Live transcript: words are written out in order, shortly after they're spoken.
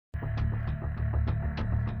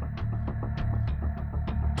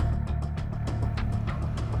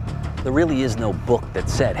There really is no book that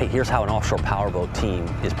said, hey, here's how an offshore powerboat team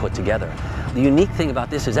is put together. The unique thing about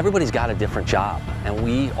this is everybody's got a different job,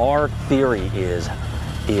 and our theory is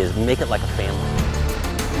make it like a family.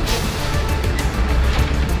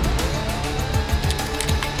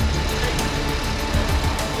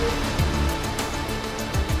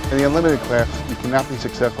 In the unlimited class, you cannot be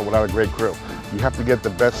successful without a great crew. You have to get the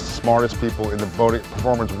best, smartest people in the boating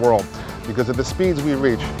performance world, because at the speeds we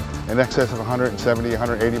reach, in excess of 170,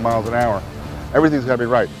 180 miles an hour, everything's got to be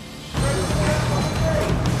right.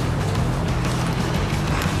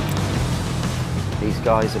 These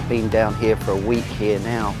guys have been down here for a week here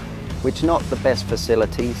now, which not the best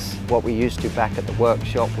facilities. What we used to back at the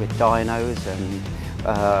workshop with dynos and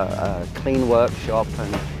a clean workshop,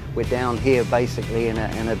 and we're down here basically in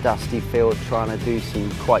a dusty field trying to do some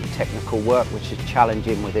quite technical work, which is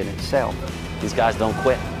challenging within itself. These guys don't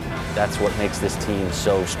quit. That's what makes this team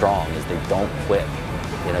so strong, is they don't quit.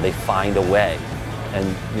 You know, they find a way,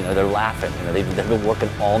 and you know, they're laughing. You know, they've been working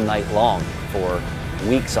all night long for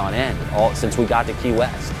weeks on end, since we got to Key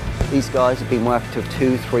West. These guys have been working till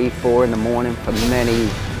 2, 3, 4 in the morning for many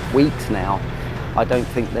weeks now. I don't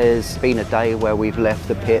think there's been a day where we've left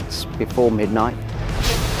the pits before midnight.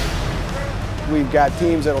 We've got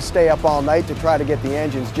teams that'll stay up all night to try to get the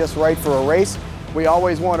engines just right for a race. We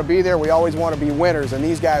always want to be there, we always want to be winners, and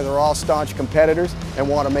these guys are all staunch competitors and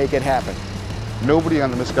want to make it happen. Nobody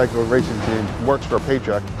on the Miss Geico racing team works for a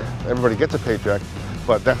paycheck. Everybody gets a paycheck,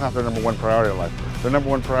 but that's not their number one priority in life. Their number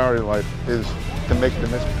one priority in life is to make the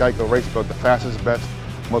Miss Geico race boat the fastest, best,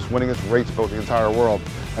 most winningest race boat in the entire world,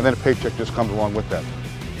 and then a paycheck just comes along with that.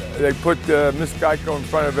 They put Miss Geico in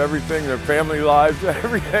front of everything, their family lives,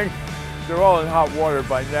 everything. They're all in hot water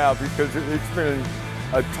by now because it's been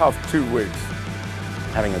a tough 2 weeks.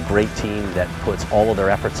 Having a great team that puts all of their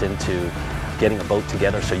efforts into getting a boat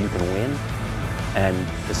together so you can win and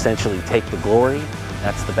essentially take the glory,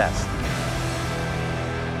 that's the best.